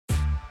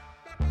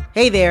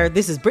Hey there,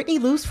 this is Brittany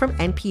Luce from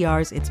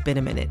NPR's It's Been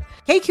a Minute.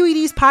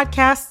 KQED's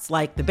podcasts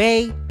like The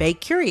Bay, Bay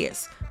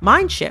Curious,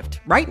 Mind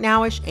Shift, Right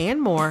Nowish,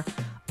 and more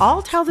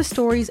all tell the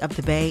stories of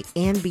the Bay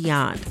and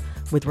beyond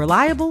with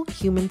reliable,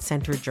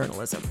 human-centered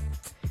journalism.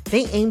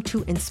 They aim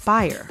to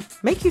inspire,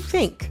 make you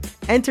think,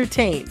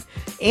 entertain,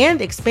 and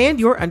expand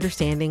your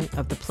understanding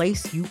of the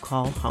place you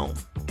call home.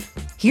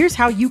 Here's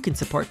how you can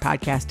support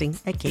podcasting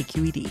at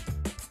KQED.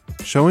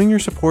 Showing your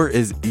support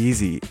is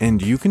easy,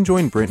 and you can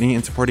join Brittany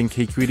in supporting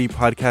KQED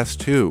Podcast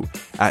too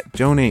at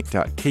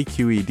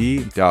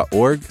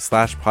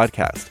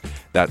donate.kqed.org/podcast.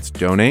 That's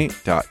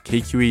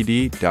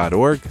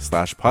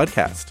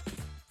donate.kqed.org/podcast.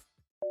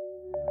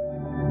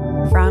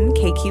 From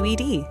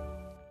KQED.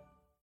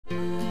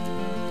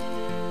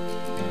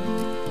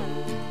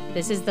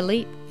 This is The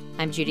Leap.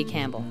 I'm Judy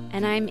Campbell.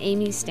 And I'm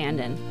Amy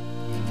Standen.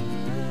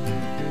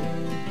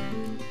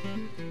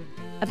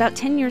 About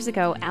 10 years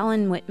ago,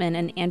 Alan Whitman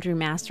and Andrew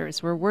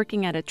Masters were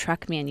working at a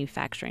truck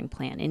manufacturing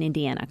plant in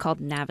Indiana called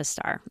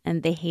Navistar,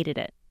 and they hated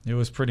it. It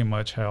was pretty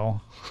much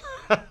hell.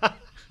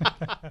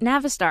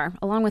 Navistar,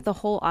 along with the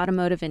whole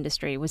automotive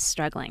industry, was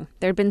struggling.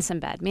 There had been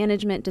some bad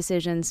management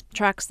decisions,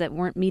 trucks that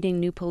weren't meeting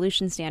new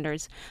pollution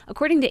standards.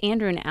 According to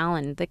Andrew and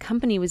Alan, the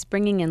company was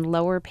bringing in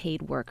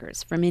lower-paid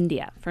workers from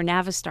India for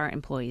Navistar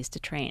employees to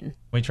train.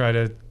 We try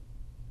to,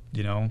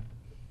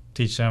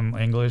 teach them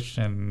English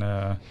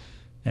and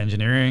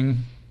engineering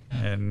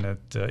and,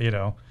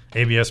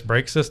 ABS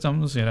brake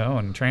systems,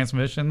 and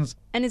transmissions.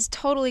 And it's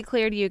totally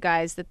clear to you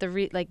guys that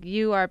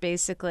you are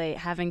basically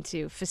having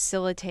to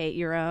facilitate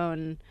your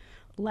own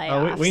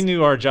layoffs. We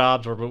knew our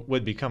jobs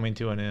would be coming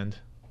to an end.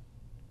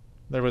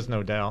 There was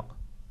no doubt.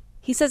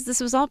 He says this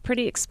was all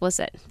pretty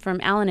explicit. From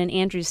Alan and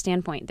Andrew's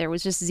standpoint, there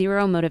was just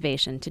zero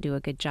motivation to do a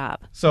good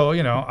job. So,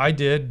 I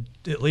did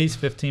at least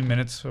 15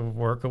 minutes of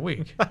work a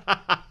week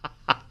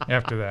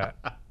after that.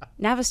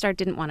 Navistar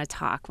didn't want to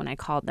talk when I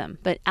called them,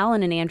 but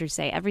Alan and Andrew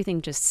say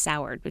everything just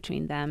soured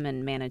between them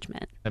and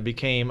management. It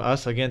became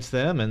us against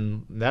them,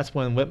 and that's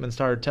when Whitman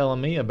started telling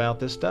me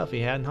about this stuff he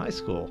had in high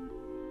school.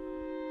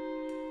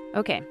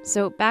 Okay,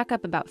 so back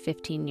up about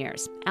 15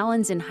 years.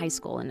 Alan's in high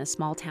school in a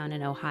small town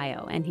in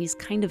Ohio, and he's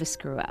kind of a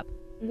screw-up.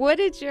 What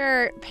did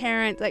your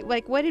parents,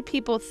 what did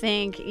people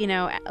think,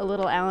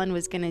 little Alan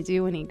was going to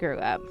do when he grew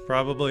up?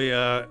 Probably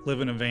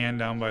live in a van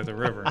down by the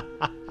river.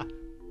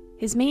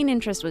 His main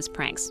interest was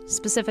pranks,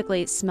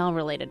 specifically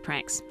smell-related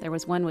pranks. There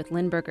was one with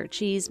Lindbergh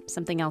cheese,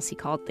 something else he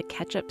called the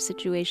ketchup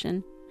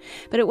situation.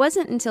 But it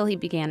wasn't until he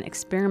began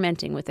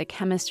experimenting with a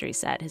chemistry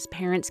set his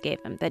parents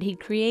gave him that he'd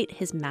create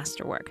his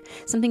masterwork,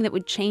 something that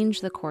would change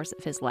the course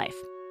of his life.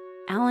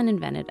 Alan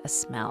invented a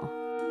smell.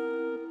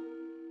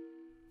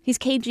 He's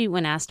cagey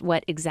when asked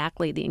what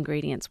exactly the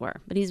ingredients were,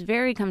 but he's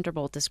very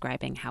comfortable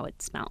describing how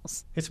it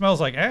smells. It smells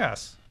like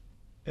ass.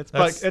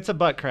 It's a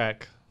butt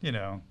crack.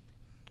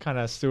 Kind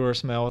of sewer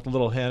smell with a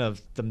little hint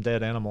of some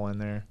dead animal in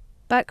there.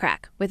 Butt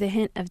crack with a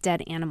hint of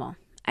dead animal.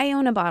 I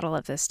own a bottle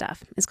of this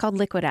stuff. It's called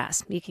Liquid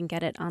Ass. You can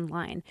get it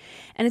online.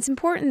 And it's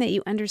important that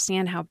you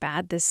understand how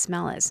bad this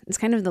smell is. It's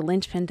kind of the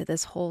linchpin to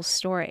this whole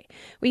story.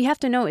 What you have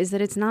to know is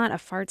that it's not a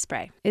fart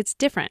spray. It's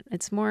different.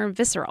 It's more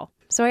visceral.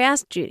 So I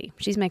asked Judy,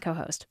 she's my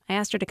co-host, I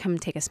asked her to come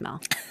and take a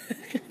smell.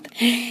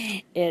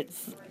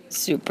 It's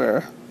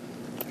super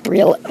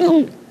real.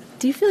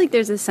 Do you feel like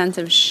there's a sense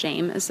of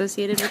shame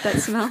associated with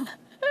that smell?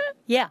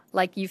 Yeah,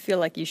 like you feel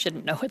like you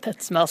shouldn't know what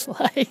that smells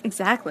like.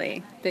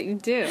 Exactly, but you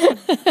do.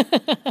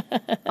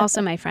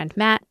 Also, my friend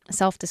Matt, a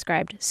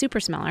self-described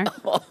super smeller.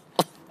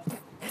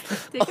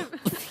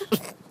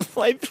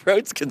 My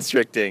throat's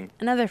constricting.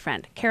 Another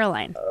friend,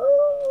 Caroline.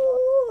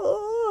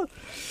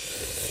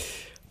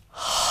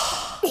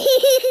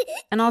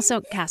 And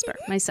also Casper,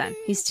 my son.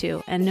 He's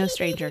 2 and no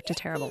stranger to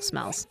terrible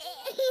smells.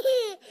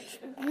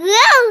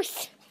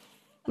 Gross!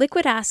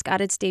 Liquid Ass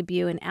got its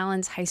debut in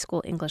Alan's high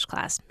school English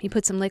class. He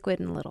put some liquid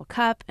in a little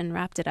cup and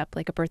wrapped it up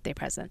like a birthday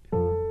present.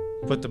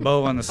 Put the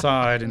bow on the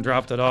side and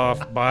dropped it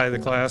off by the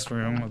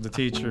classroom of the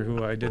teacher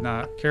who I did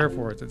not care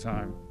for at the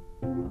time.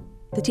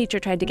 The teacher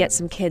tried to get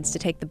some kids to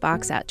take the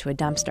box out to a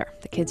dumpster.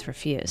 The kids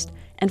refused.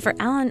 And for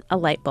Alan, a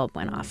light bulb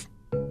went off.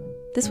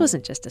 This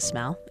wasn't just a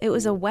smell. It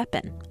was a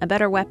weapon, a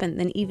better weapon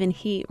than even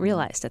he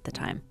realized at the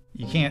time.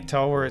 You can't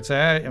tell where it's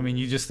at. I mean,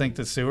 you just think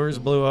the sewers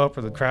blew up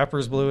or the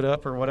crappers blew it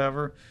up or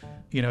whatever.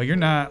 You're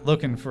not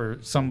looking for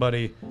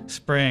somebody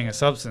spraying a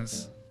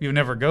substance. You would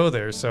never go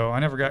there, so I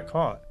never got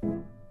caught.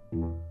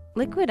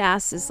 Liquid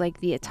ass is like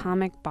the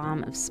atomic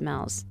bomb of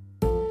smells.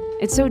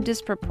 It's so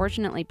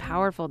disproportionately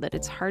powerful that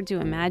it's hard to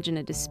imagine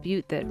a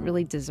dispute that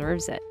really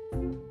deserves it.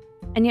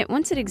 And yet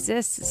once it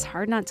exists, it's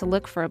hard not to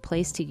look for a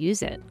place to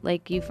use it.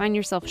 Like you find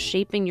yourself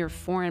shaping your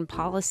foreign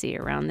policy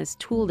around this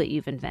tool that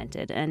you've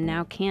invented and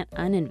now can't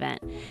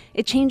uninvent.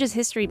 It changes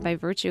history by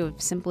virtue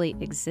of simply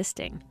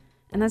existing.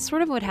 And that's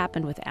sort of what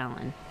happened with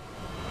Alan.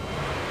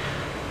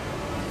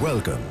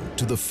 Welcome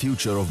to the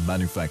future of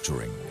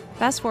manufacturing.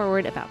 Fast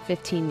forward about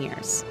 15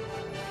 years.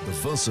 The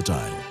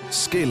versatile,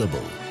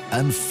 scalable,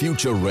 and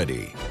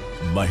future-ready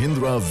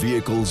Mahindra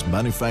Vehicles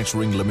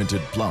Manufacturing Limited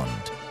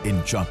plant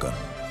in Chakan.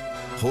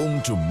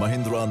 home to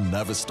Mahindra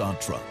Navistar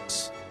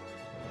trucks.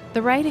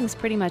 The writing's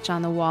pretty much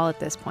on the wall at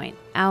this point.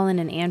 Alan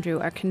and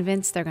Andrew are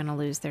convinced they're going to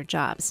lose their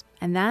jobs.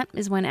 And that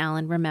is when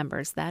Alan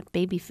remembers that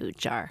baby food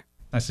jar.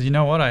 I said, you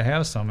know what? I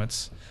have some.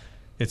 It's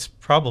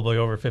probably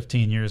over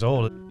 15 years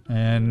old.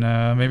 And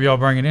maybe I'll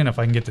bring it in if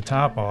I can get the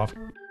top off.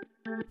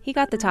 He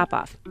got the top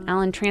off.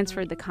 Alan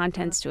transferred the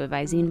contents to a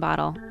Visine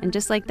bottle. And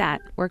just like that,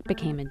 work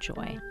became a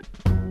joy.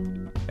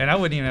 And I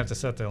wouldn't even have to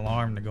set the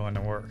alarm to go into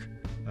work.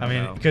 I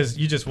mean, because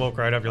you just woke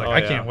right up. You're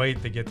like, I can't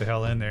wait to get the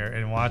hell in there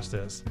and watch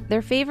this.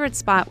 Their favorite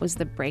spot was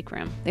the break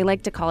room. They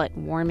like to call it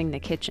warming the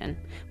kitchen.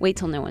 Wait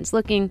till no one's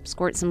looking,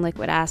 squirt some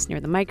liquid ass near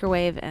the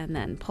microwave, and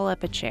then pull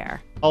up a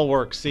chair. All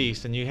work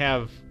ceased, and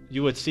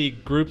you would see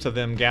groups of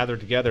them gathered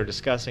together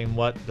discussing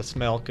what the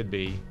smell could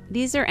be.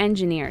 These are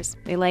engineers.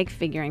 They like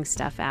figuring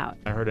stuff out.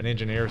 I heard an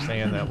engineer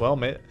saying that, well,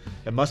 it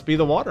must be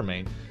the water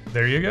main.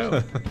 There you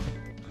go.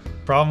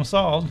 Problem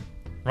solved.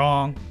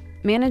 Wrong.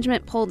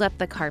 Management pulled up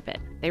the carpet.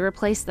 They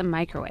replaced the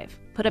microwave,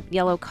 put up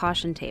yellow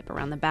caution tape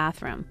around the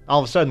bathroom. All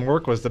of a sudden,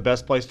 work was the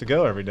best place to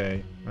go every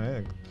day.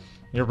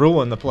 You're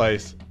ruling the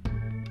place.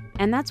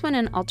 And that's when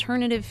an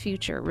alternative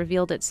future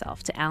revealed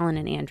itself to Alan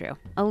and Andrew,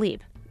 a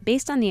leap,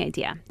 based on the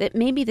idea that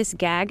maybe this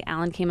gag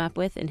Alan came up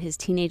with in his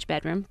teenage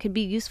bedroom could be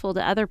useful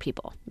to other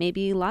people,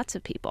 maybe lots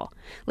of people.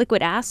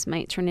 Liquid ass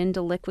might turn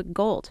into liquid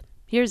gold.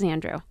 Here's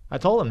Andrew. I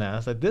told him that. I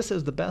said, this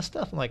is the best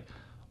stuff. I'm like,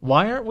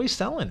 why aren't we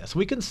selling this?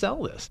 We can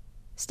sell this.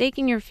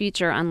 Staking your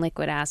future on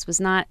liquid ass was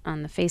not,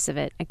 on the face of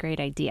it, a great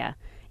idea.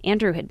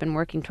 Andrew had been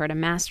working toward a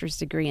master's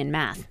degree in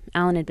math.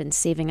 Alan had been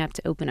saving up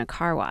to open a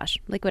car wash.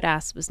 Liquid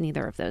ass was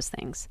neither of those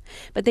things.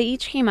 But they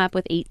each came up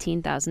with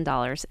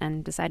 $18,000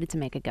 and decided to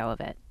make a go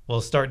of it.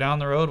 We'll start down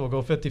the road. We'll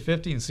go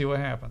 50-50 and see what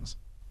happens.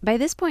 By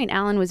this point,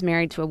 Alan was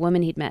married to a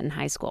woman he'd met in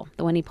high school,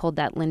 the one he pulled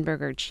that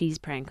Lindbergher cheese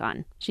prank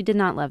on. She did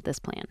not love this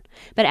plan.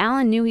 But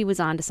Alan knew he was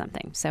onto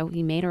something, so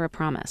he made her a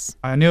promise.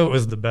 I knew it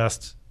was the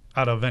best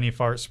out of any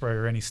fart spray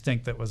or any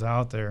stink that was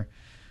out there.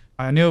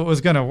 I knew it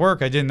was going to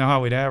work. I didn't know how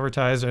we'd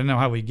advertise. I didn't know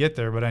how we'd get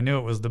there, but I knew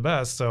it was the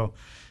best. So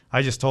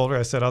I just told her,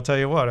 I said, I'll tell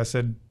you what. I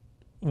said,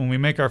 when we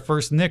make our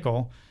first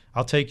nickel,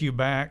 I'll take you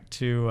back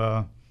to,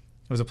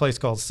 it was a place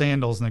called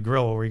Sandals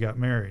Negril where we got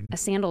married. A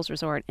sandals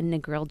resort in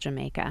Negril,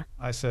 Jamaica.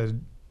 I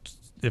said,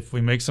 if we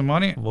make some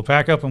money, we'll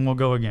pack up and we'll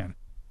go again.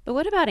 But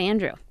what about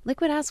Andrew?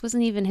 Liquid ass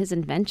wasn't even his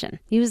invention.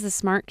 He was the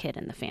smart kid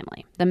in the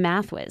family, the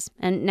math whiz,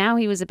 and now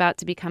he was about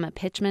to become a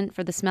pitchman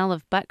for the smell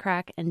of butt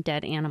crack and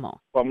dead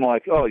animal. I'm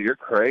like, oh, you're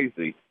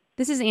crazy.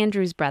 This is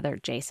Andrew's brother,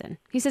 Jason.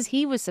 He says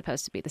he was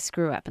supposed to be the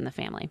screw-up in the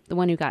family, the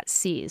one who got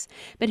C's.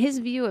 But his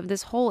view of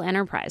this whole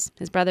enterprise,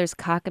 his brother's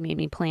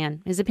cockamamie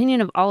plan, his opinion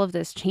of all of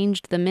this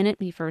changed the minute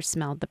he first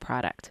smelled the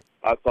product.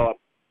 I thought,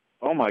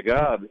 oh, my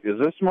God, is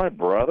this my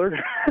brother?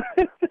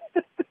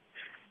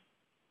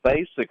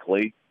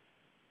 Basically,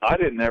 I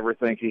didn't ever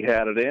think he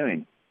had it in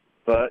him.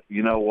 But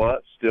you know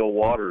what? Still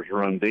waters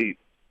run deep.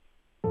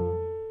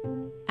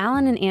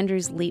 Alan and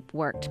Andrew's leap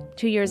worked.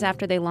 2 years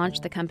after they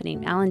launched the company,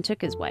 Alan took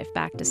his wife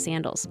back to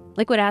Sandals.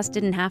 Liquid ass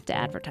didn't have to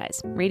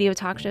advertise. Radio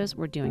talk shows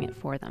were doing it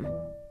for them.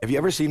 Have you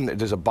ever seen,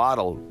 there's a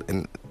bottle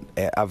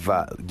of,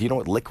 do you know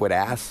what liquid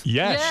ass?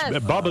 Yes.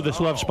 Bubba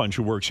the Love Sponge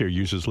who works here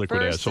uses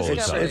liquid ass all the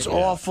time. It's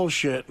awful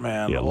shit,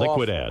 man. Yeah,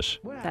 liquid ass.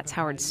 That's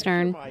Howard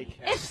Stern.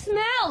 It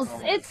smells.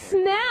 It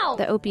smells.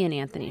 The Opie and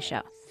Anthony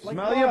Show.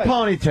 Smell your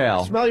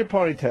ponytail. Smell your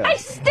ponytail. I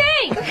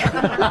stink. It's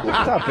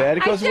not bad.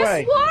 It goes away.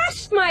 I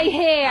just washed my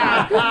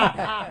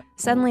hair.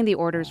 Suddenly the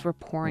orders were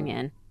pouring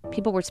in.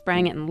 People were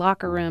spraying it in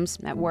locker rooms,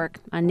 at work,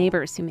 on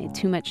neighbors who made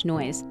too much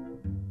noise.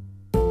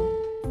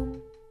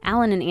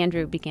 Alan and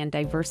Andrew began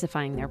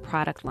diversifying their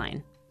product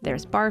line.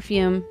 There's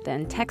Barfume,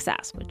 then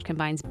Texas, which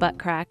combines butt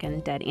crack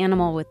and dead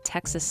animal with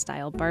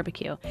Texas-style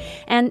barbecue,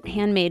 and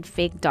handmade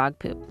fake dog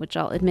poop, which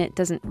I'll admit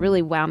doesn't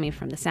really wow me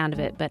from the sound of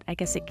it, but I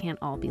guess it can't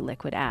all be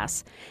liquid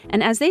ass.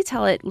 And as they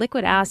tell it,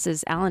 liquid ass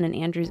is Alan and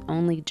Andrew's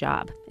only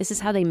job. This is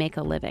how they make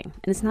a living,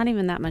 and it's not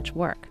even that much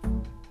work.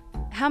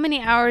 How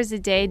many hours a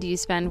day do you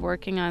spend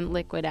working on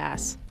liquid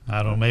ass?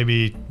 I don't know,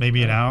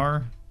 maybe an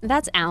hour.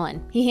 That's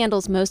Alan. He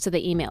handles most of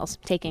the emails,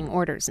 taking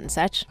orders and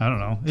such. I don't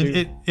know.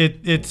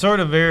 It sort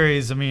of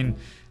varies. I mean,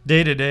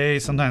 day to day,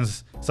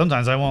 sometimes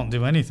I won't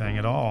do anything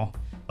at all.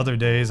 Other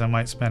days I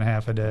might spend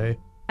half a day.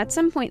 At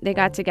some point they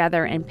got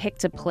together and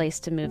picked a place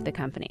to move the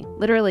company.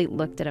 Literally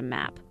looked at a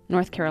map.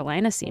 North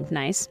Carolina seemed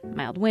nice.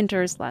 Mild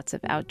winters, lots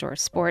of outdoor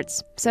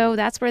sports. So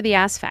that's where the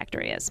ass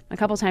factory is. A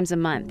couple times a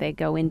month they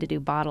go in to do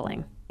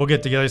bottling. We'll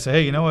get together and say,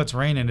 hey, you know what? It's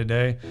raining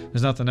today.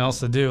 There's nothing else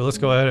to do. Let's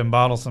go ahead and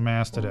bottle some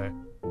ass today.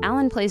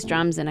 Alan plays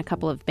drums in a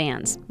couple of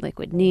bands,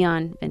 Liquid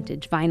Neon,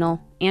 Vintage Vinyl.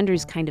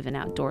 Andrew's kind of an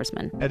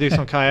outdoorsman. I do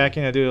some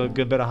kayaking, I do a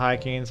good bit of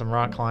hiking, some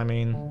rock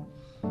climbing.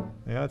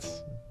 Yeah, it's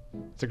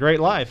a great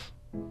life.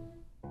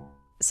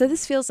 So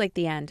this feels like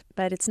the end,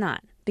 but it's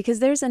not. Because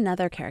there's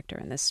another character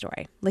in this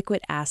story,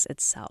 liquid ass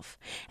itself.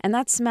 And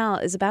that smell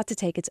is about to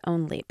take its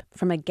own leap,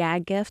 from a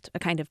gag gift, a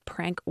kind of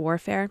prank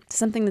warfare, to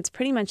something that's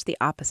pretty much the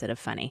opposite of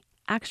funny.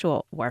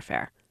 Actual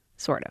warfare.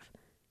 Sort of.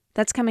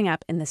 That's coming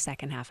up in the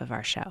second half of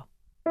our show.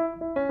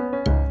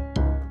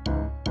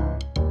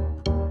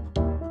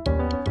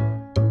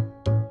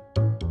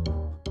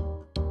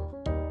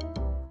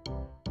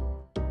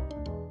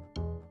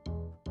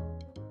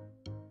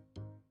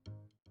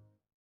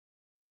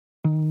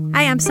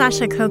 I'm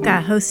Sasha Coca,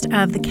 host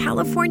of the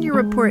California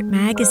Report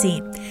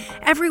magazine.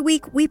 Every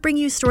week, we bring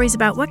you stories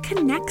about what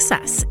connects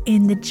us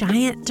in the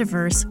giant,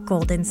 diverse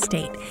Golden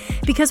State.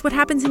 Because what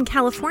happens in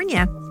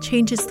California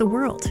changes the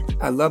world.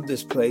 I love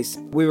this place.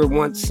 We were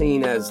once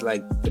seen as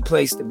like the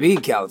place to be,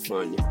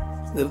 California.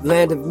 The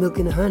land of milk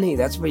and honey.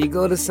 That's where you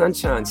go to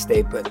Sunshine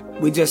State, but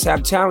we just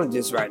have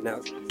challenges right now.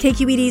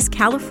 KQED's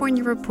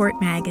California Report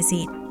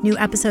magazine. New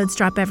episodes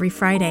drop every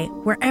Friday,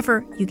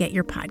 wherever you get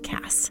your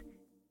podcasts.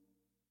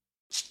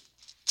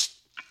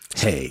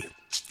 Hey,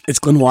 it's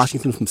Glenn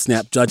Washington from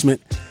Snap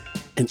Judgment.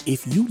 And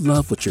if you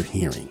love what you're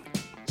hearing,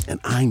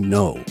 and I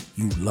know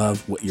you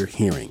love what you're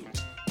hearing,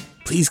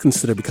 please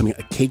consider becoming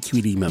a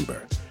KQED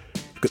member.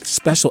 Get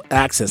special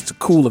access to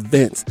cool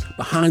events,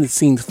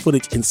 behind-the-scenes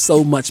footage, and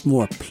so much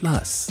more.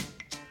 Plus,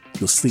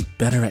 you'll sleep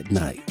better at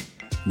night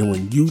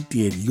knowing you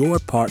did your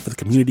part for the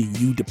community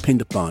you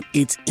depend upon.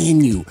 It's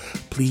in you.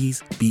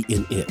 Please be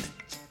in it.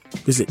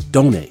 Visit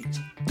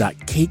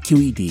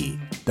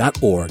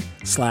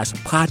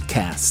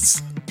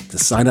donate.kqed.org/podcasts to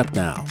sign up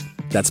now.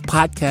 That's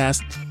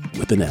podcast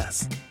with an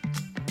S.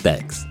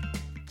 Thanks.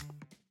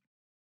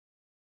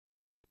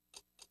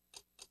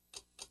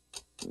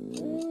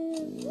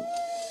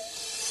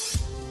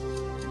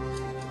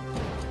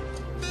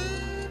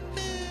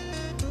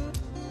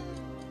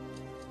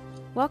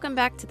 Welcome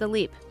back to The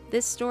Leap.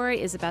 This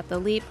story is about the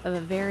leap of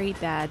a very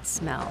bad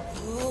smell.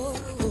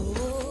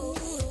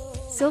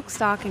 Silk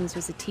Stockings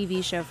was a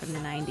TV show from the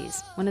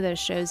 90s, one of those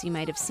shows you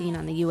might have seen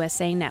on the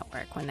USA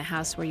Network when the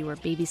house where you were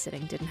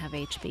babysitting didn't have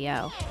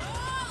HBO.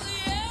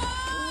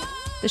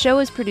 The show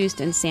was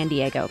produced in San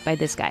Diego by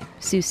this guy,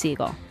 Stu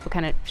Siegel. What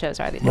kind of shows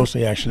are these?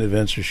 Mostly action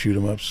adventure,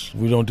 shoot-'em-ups.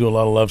 We don't do a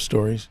lot of love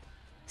stories.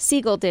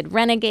 Siegel did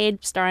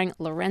Renegade, starring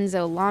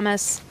Lorenzo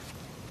Lamas.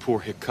 Poor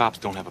hick cops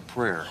don't have a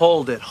prayer.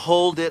 Hold it,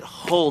 hold it,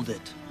 hold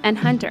it. And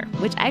Hunter,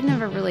 which I've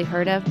never really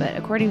heard of, but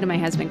according to my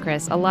husband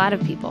Chris, a lot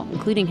of people,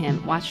 including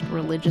him, watched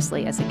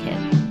religiously as a kid.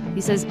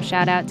 He says,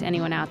 shout out to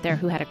anyone out there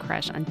who had a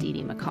crush on Dee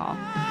Dee McCall.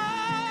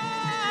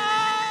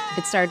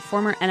 It starred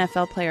former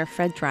NFL player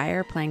Fred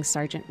Dreyer playing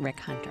Sergeant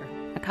Rick Hunter,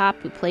 a cop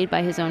who played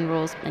by his own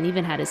rules and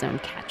even had his own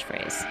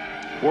catchphrase.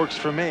 Works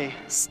for me.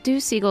 Stu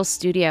Siegel's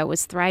studio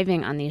was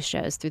thriving on these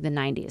shows through the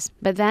 90s.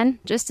 But then,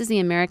 just as the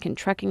American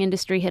trucking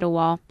industry hit a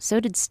wall, so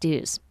did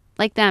Stu's.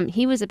 Like them,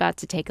 he was about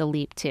to take a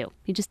leap too.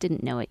 He just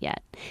didn't know it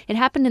yet. It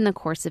happened in the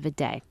course of a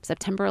day,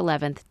 September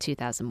 11th,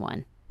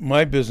 2001.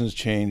 My business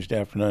changed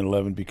after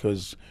 9/11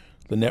 because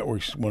the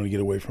networks wanted to get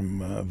away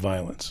from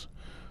violence.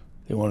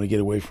 They wanted to get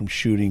away from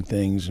shooting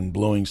things and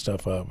blowing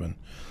stuff up. And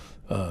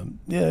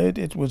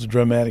it was a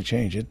dramatic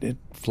change. It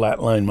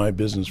flatlined my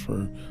business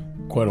for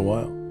quite a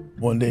while.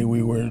 One day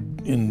we were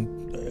in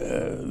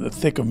the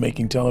thick of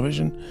making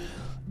television,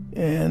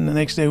 and the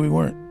next day we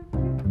weren't.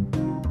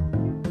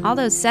 All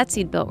those sets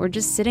he'd built were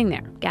just sitting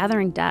there,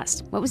 gathering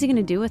dust. What was he going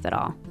to do with it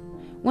all?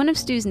 One of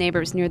Stu's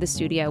neighbors near the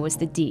studio was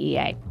the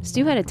DEA.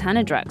 Stu had a ton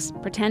of drugs,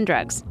 pretend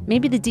drugs.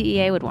 Maybe the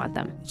DEA would want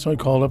them. So I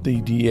called up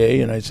the DEA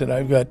and I said,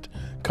 I've got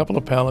a couple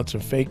of pallets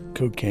of fake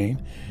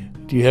cocaine.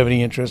 Do you have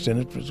any interest in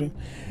it?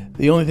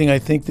 The only thing I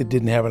think that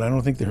didn't have it, I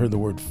don't think they heard the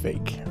word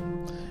fake,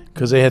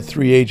 because they had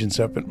 3 agents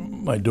up at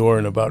my door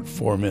in about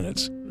 4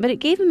 minutes. But it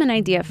gave him an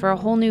idea for a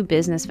whole new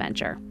business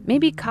venture.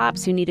 Maybe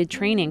cops who needed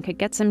training could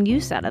get some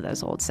use out of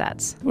those old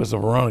sets. It was the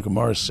Veronica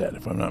Mars set,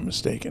 if I'm not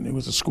mistaken. It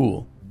was a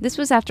school. This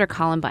was after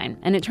Columbine,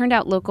 and it turned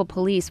out local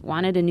police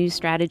wanted a new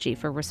strategy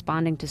for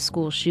responding to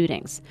school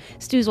shootings.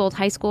 Stu's old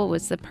high school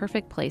was the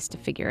perfect place to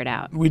figure it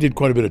out. We did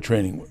quite a bit of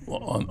training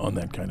on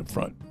that kind of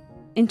front.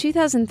 In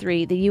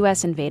 2003, the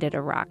U.S. invaded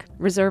Iraq.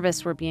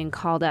 Reservists were being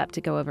called up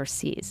to go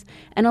overseas.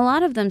 And a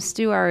lot of them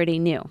Stu already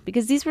knew,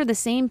 because these were the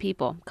same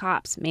people,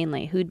 cops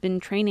mainly, who'd been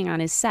training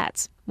on his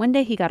sets. One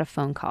day he got a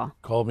phone call.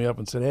 Called me up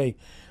and said, hey,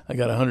 I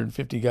got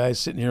 150 guys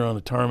sitting here on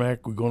the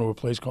tarmac. We're going to a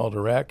place called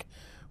Iraq.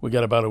 We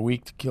got about a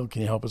week to kill.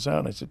 Can you help us out?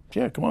 And I said,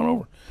 yeah, come on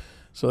over.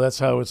 So that's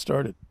how it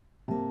started.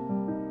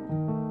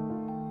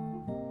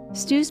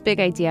 Stu's big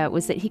idea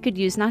was that he could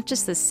use not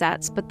just the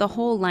sets, but the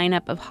whole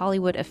lineup of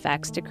Hollywood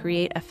effects to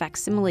create a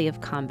facsimile of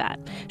combat,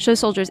 show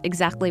soldiers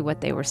exactly what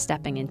they were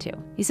stepping into.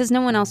 He says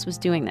no one else was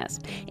doing this.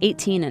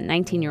 18 and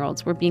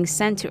 19-year-olds were being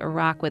sent to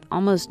Iraq with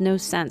almost no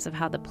sense of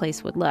how the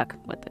place would look,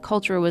 what the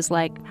culture was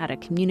like, how to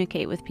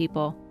communicate with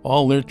people.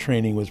 All their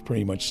training was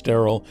pretty much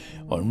sterile,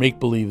 or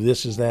make-believe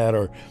this is that,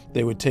 or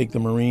they would take the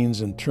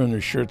Marines and turn their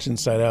shirts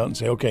inside out and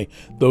say, okay,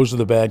 those are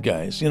the bad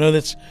guys. You know,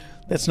 that's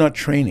not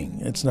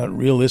training. It's not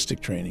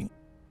realistic training.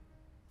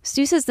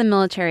 Stu says the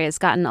military has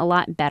gotten a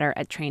lot better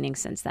at training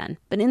since then.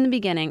 But in the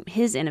beginning,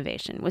 his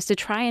innovation was to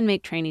try and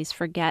make trainees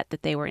forget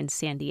that they were in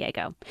San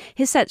Diego.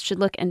 His sets should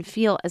look and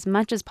feel as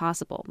much as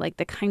possible like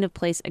the kind of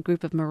place a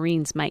group of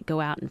Marines might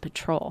go out and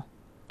patrol.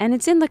 And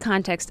it's in the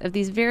context of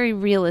these very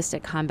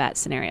realistic combat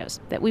scenarios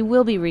that we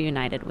will be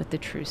reunited with the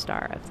true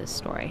star of this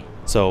story.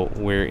 So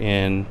we're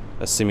in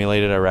a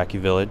simulated Iraqi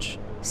village.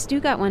 Stu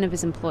got one of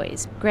his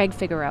employees, Greg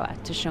Figueroa,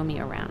 to show me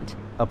around.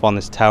 Up on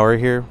this tower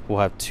here, we'll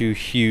have 2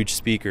 huge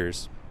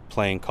speakers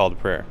playing Call to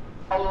Prayer.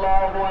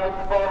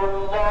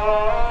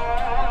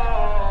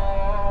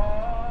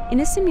 In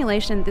a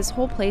simulation, this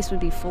whole place would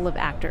be full of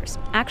actors,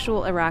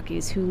 actual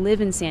Iraqis who live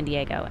in San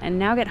Diego and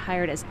now get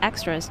hired as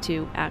extras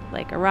to act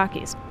like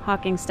Iraqis,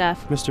 hawking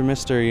stuff. Mister,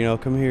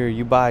 come here,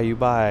 you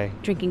buy.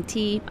 Drinking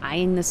tea,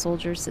 eyeing the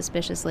soldiers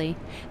suspiciously.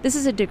 This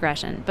is a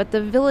digression, but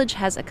the village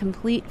has a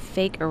complete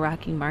fake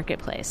Iraqi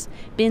marketplace.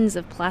 Bins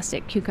of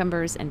plastic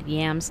cucumbers and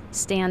yams,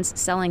 stands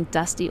selling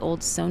dusty old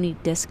Sony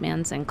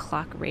Discmans and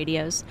clock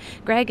radios.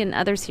 Greg and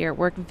others here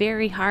work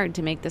very hard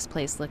to make this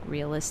place look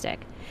realistic.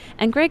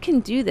 And Greg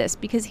can do this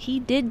because he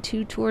did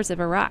 2 tours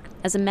of Iraq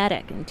as a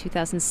medic in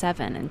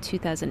 2007 and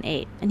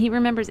 2008, and he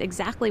remembers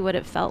exactly what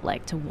it felt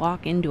like to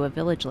walk into a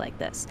village like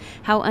this,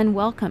 how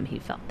unwelcome he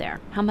felt there,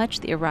 how much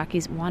the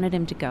Iraqis wanted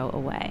him to go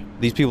away.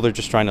 These people are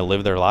just trying to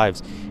live their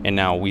lives, and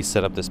now we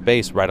set up this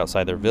base right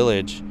outside their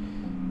village,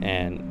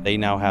 and they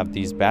now have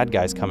these bad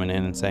guys coming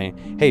in and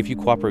saying, hey, if you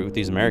cooperate with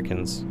these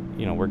Americans,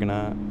 we're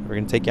gonna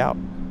take you out.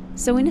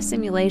 So in a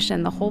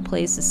simulation, the whole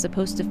place is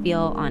supposed to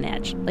feel on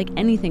edge, like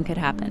anything could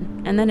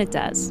happen, and then it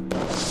does.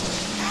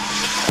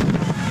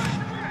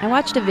 I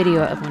watched a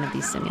video of one of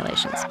these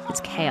simulations. It's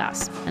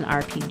chaos. An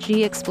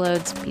RPG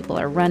explodes, people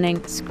are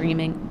running,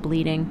 screaming,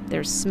 bleeding,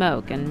 there's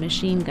smoke and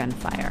machine gun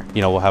fire.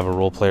 We'll have a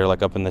role player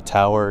like up in the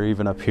tower, or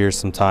even up here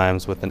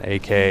sometimes with an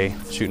AK,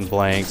 shooting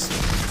blanks,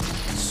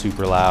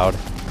 super loud.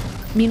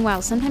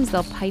 Meanwhile, sometimes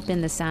they'll pipe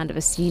in the sound of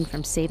a scene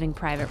from Saving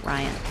Private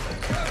Ryan.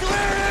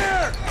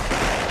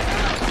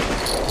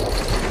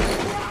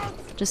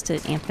 Just to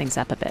amp things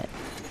up a bit.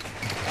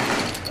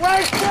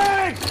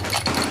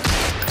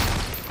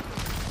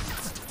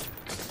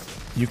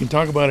 You can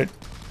talk about it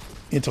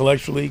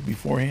intellectually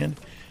beforehand,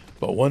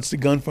 but once the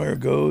gunfire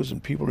goes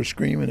and people are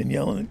screaming and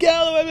yelling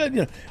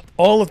and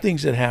all the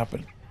things that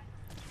happen,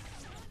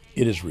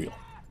 it is real.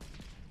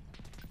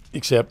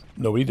 Except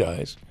nobody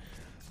dies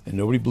and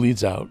nobody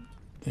bleeds out,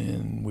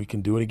 and we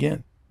can do it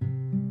again.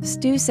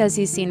 Stu says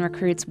he's seen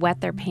recruits wet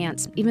their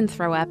pants, even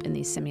throw up in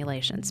these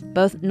simulations,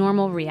 both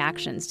normal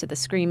reactions to the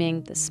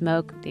screaming, the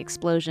smoke, the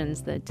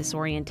explosions, the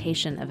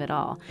disorientation of it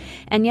all.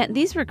 And yet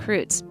these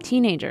recruits,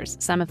 teenagers,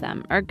 some of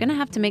them, are going to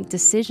have to make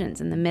decisions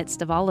in the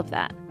midst of all of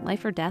that,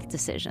 life or death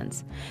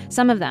decisions.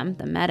 Some of them,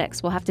 the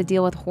medics, will have to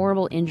deal with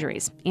horrible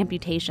injuries,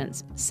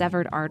 amputations,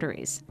 severed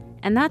arteries.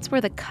 And that's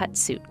where the cut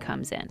suit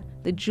comes in,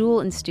 the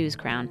jewel in Stu's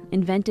crown,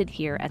 invented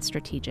here at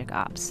Strategic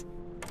Ops.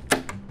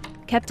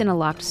 Kept in a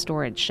locked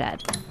storage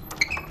shed.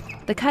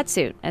 The cut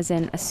suit, as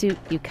in a suit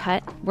you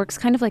cut, works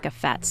kind of like a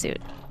fat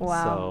suit.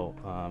 Wow.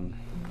 So,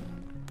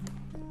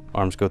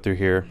 arms go through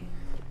here.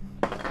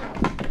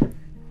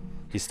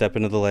 You step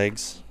into the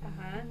legs.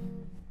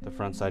 The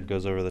front side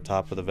goes over the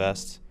top of the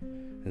vest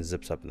and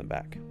zips up in the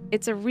back.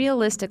 It's a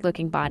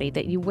realistic-looking body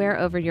that you wear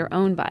over your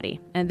own body,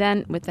 and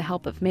then, with the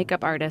help of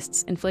makeup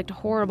artists, inflict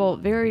horrible,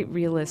 very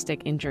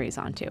realistic injuries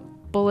onto.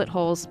 Bullet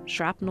holes,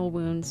 shrapnel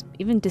wounds,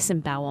 even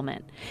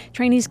disembowelment.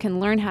 Trainees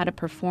can learn how to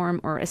perform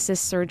or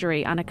assist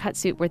surgery on a cut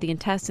suit where the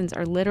intestines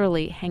are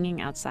literally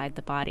hanging outside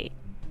the body.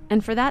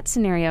 And for that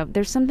scenario,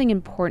 there's something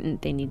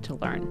important they need to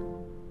learn.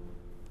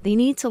 They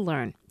need to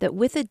learn that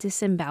with a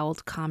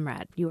disemboweled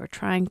comrade you are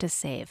trying to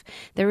save,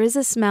 there is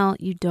a smell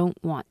you don't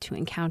want to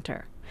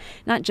encounter.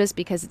 Not just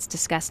because it's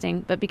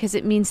disgusting, but because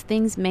it means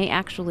things may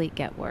actually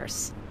get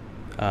worse.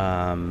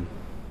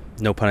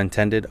 No pun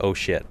intended, oh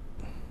shit.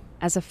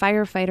 As a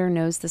firefighter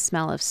knows the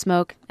smell of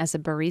smoke, as a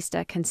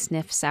barista can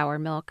sniff sour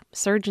milk,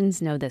 surgeons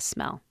know this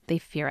smell. They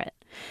fear it.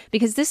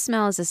 Because this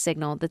smell is a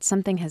signal that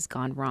something has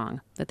gone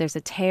wrong, that there's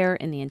a tear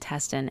in the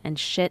intestine and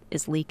shit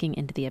is leaking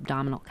into the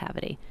abdominal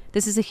cavity.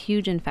 This is a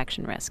huge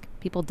infection risk.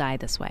 People die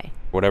this way.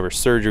 Whatever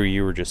surgery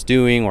you were just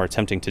doing or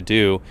attempting to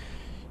do,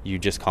 you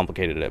just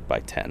complicated it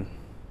by 10.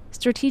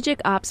 Strategic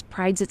Ops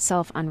prides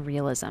itself on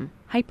realism,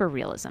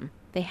 hyper-realism.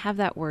 They have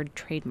that word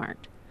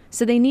trademarked.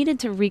 So they needed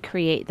to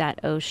recreate that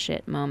oh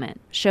shit moment,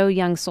 show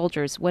young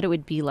soldiers what it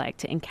would be like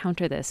to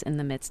encounter this in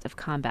the midst of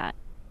combat.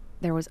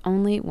 There was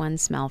only one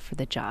smell for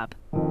the job.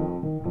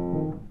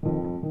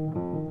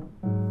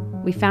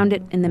 We found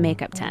it in the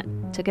makeup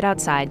tent, took it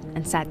outside,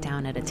 and sat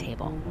down at a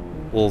table.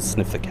 We'll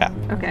sniff the cap.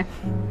 Okay.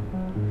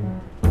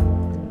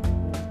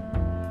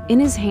 In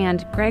his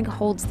hand, Greg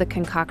holds the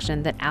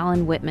concoction that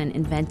Alan Whitman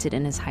invented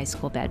in his high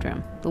school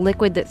bedroom, the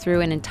liquid that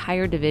threw an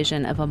entire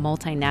division of a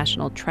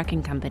multinational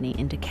trucking company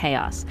into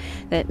chaos,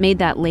 that made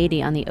that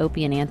lady on the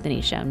Opie and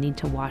Anthony show need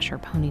to wash her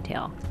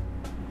ponytail.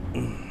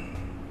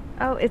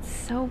 Oh, it's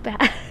so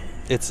bad.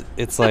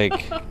 It's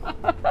like...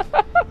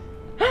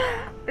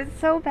 It's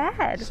so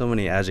bad. So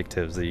many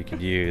adjectives that you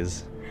could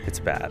use.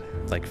 It's bad.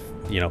 Like,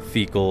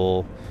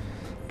 fecal,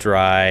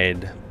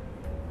 dried,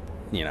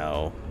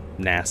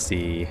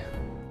 nasty.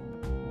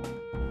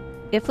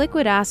 If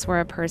liquid ass were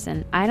a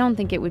person, I don't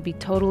think it would be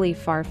totally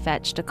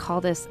far-fetched to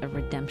call this a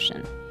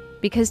redemption.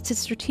 Because to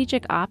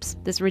Strategic Ops,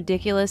 this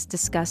ridiculous,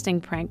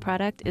 disgusting prank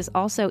product is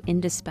also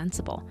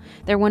indispensable.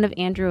 They're one of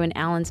Andrew and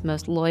Alan's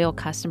most loyal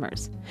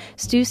customers.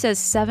 Stu says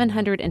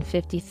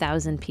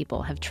 750,000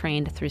 people have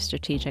trained through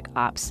Strategic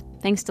Ops.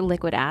 thanks to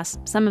liquid ass,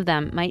 some of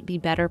them might be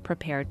better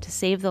prepared to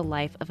save the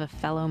life of a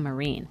fellow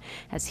Marine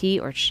as he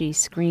or she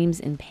screams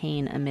in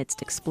pain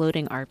amidst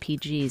exploding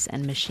RPGs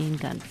and machine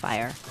gun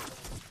fire.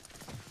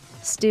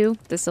 Stu,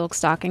 the silk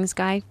stockings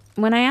guy,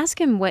 when I ask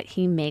him what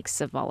he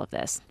makes of all of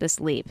this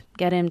leap,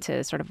 get him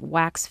to sort of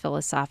wax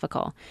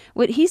philosophical,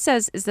 what he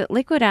says is that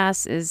liquid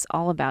ass is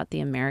all about the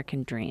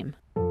American dream.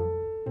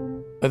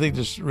 I think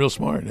this is real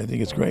smart. I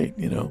think it's great,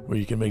 where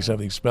you can make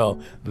something smell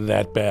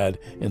that bad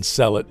and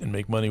sell it and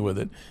make money with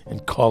it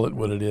and call it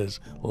what it is,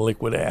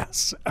 liquid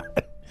ass.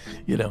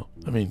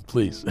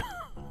 Please.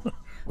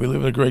 We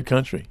live in a great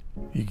country.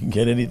 You can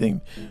get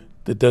anything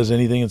that does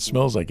anything and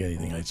smells like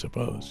anything, I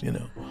suppose,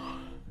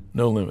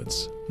 No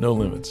limits. No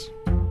limits.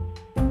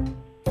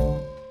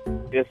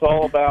 It's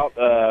all about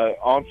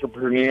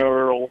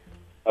entrepreneurial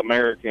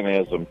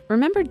Americanism.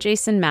 Remember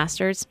Jason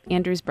Masters,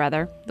 Andrew's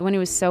brother, the one who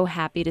was so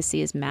happy to see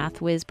his math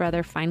whiz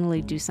brother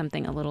finally do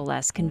something a little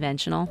less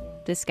conventional?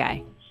 This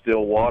guy.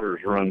 Still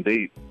waters run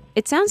deep.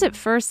 It sounds at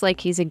first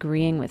like he's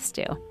agreeing with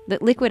Stu,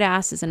 that liquid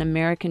ass is an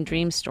American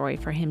dream story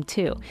for him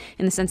too,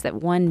 in the sense that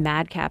one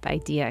madcap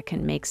idea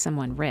can make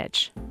someone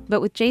rich.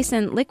 But with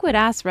Jason, liquid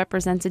ass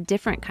represents a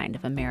different kind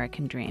of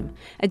American dream,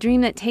 a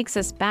dream that takes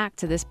us back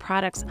to this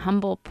product's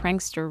humble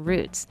prankster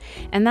roots.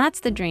 And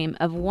that's the dream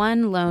of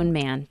one lone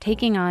man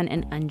taking on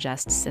an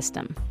unjust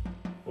system.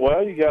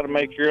 Well, you got to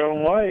make your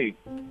own way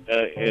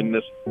in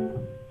this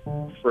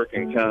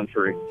frickin'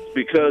 country,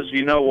 because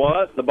you know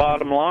what? The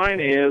bottom line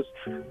is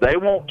they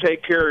won't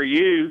take care of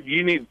you.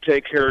 You need to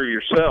take care of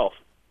yourself.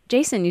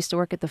 Jason used to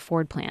work at the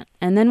Ford plant,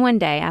 and then one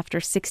day,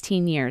 after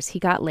 16 years, he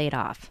got laid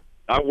off.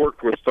 I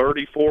worked with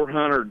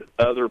 3,400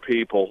 other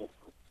people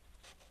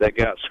that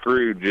got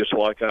screwed just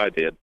like I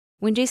did.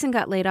 When Jason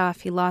got laid off,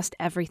 he lost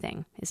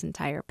everything, his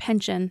entire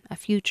pension, a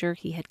future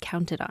he had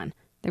counted on.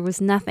 There was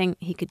nothing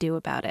he could do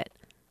about it.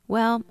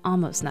 Well,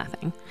 almost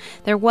nothing.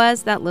 There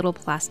was that little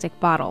plastic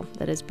bottle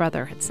that his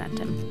brother had sent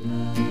him.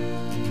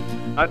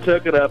 I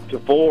took it up to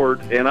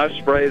Ford and I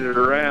sprayed it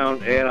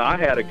around and I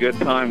had a good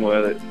time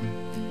with it.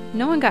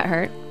 No one got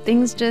hurt.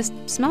 Things just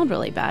smelled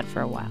really bad for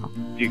a while.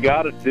 You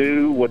gotta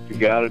do what you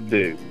gotta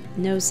do.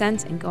 No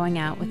sense in going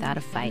out without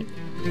a fight.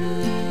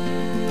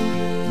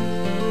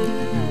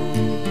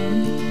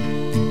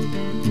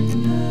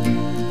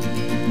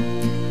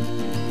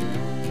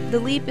 The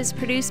Leap is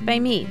produced by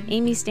me,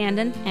 Amy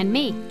Standen. And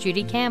me,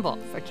 Judy Campbell,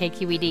 for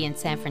KQED in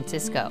San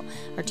Francisco.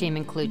 Our team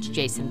includes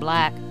Jason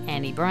Black,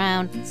 Annie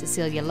Brown,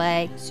 Cecilia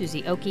Lay,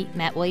 Susie Oki,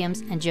 Matt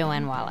Williams, and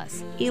Joanne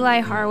Wallace. Eli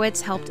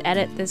Horowitz helped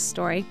edit this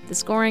story. The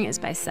scoring is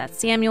by Seth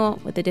Samuel,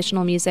 with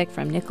additional music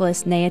from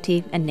Nicholas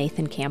Naity and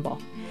Nathan Campbell.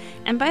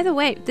 And by the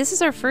way, this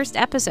is our first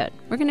episode.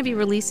 We're going to be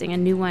releasing a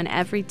new one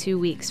every 2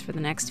 weeks for the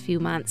next few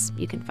months.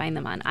 You can find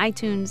them on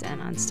iTunes and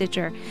on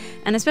Stitcher.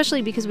 And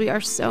especially because we are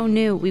so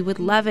new, we would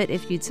love it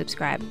if you'd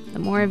subscribe. The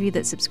more of you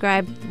that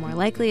subscribe, the more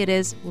likely it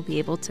is we'll be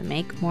able to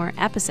make more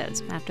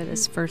episodes after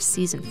this first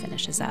season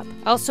finishes up.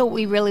 Also,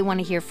 we really want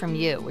to hear from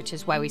you, which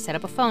is why we set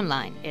up a phone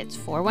line. It's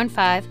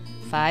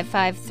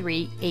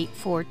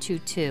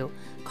 415-553-8422.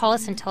 Call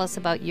us and tell us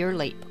about your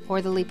leap or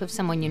the leap of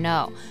someone you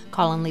know.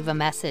 Call and leave a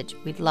message.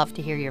 We'd love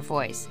to hear your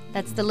voice.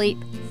 That's The Leap.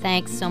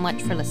 Thanks so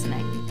much for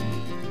listening.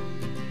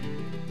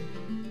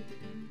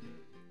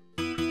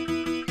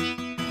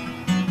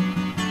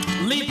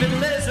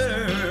 Leaping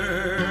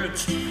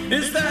lizards,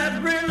 is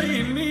that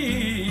really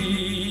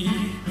me?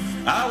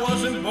 I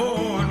wasn't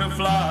born to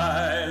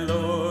fly,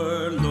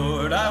 Lord,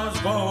 Lord, I was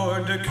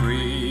born to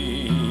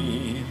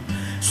creep.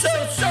 So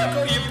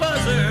circle your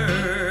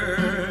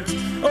buzzards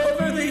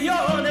over the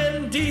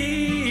yawning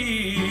deep.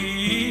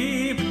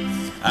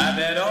 I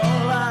bet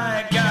all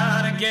I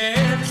got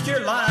against your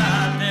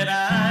line that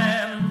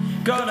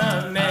I'm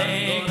gonna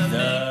make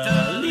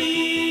the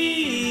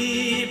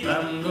leap.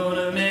 I'm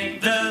gonna make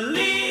the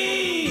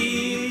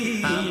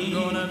leap. I'm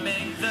gonna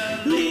make the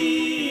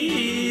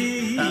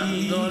leap.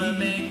 I'm gonna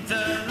make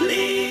the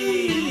leap.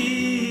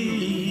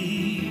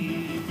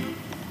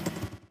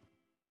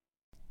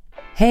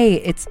 Hey,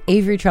 it's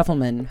Avery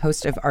Trufelman,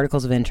 host of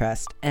Articles of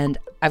Interest, and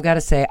I've got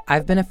to say,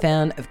 I've been a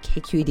fan of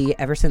KQED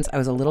ever since I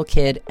was a little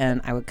kid, and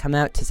I would come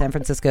out to San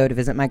Francisco to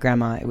visit my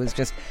grandma. It was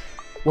just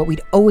what we'd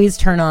always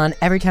turn on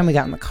every time we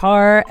got in the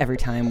car, every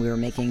time we were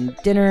making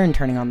dinner and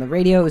turning on the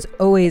radio. It was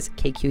always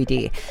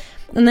KQED.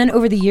 And then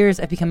over the years,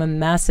 I've become a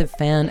massive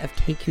fan of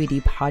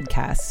KQED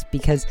podcasts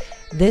because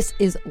this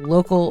is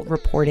local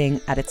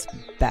reporting at its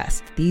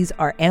best. These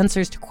are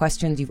answers to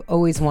questions you've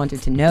always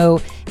wanted to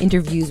know,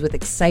 interviews with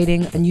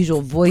exciting,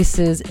 unusual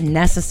voices,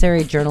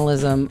 necessary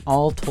journalism,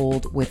 all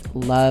told with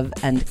love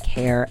and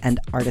care and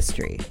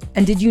artistry.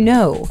 And did you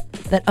know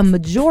that a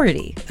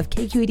majority of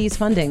KQED's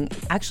funding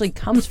actually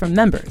comes from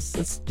members?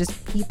 It's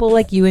just people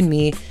like you and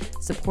me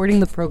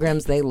supporting the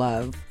programs they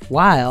love,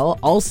 while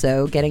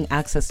also getting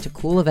access to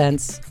cool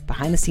events,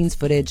 behind-the-scenes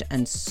footage,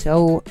 and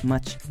so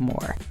much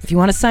more. If you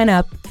want to sign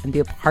up and be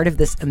a part of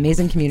this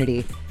amazing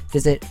community,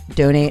 visit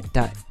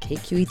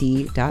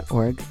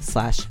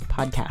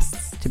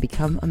donate.kqed.org/podcasts to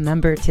become a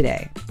member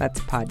today. That's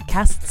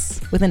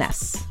podcasts with an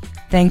S.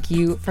 Thank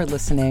you for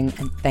listening,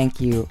 and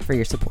thank you for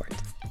your support.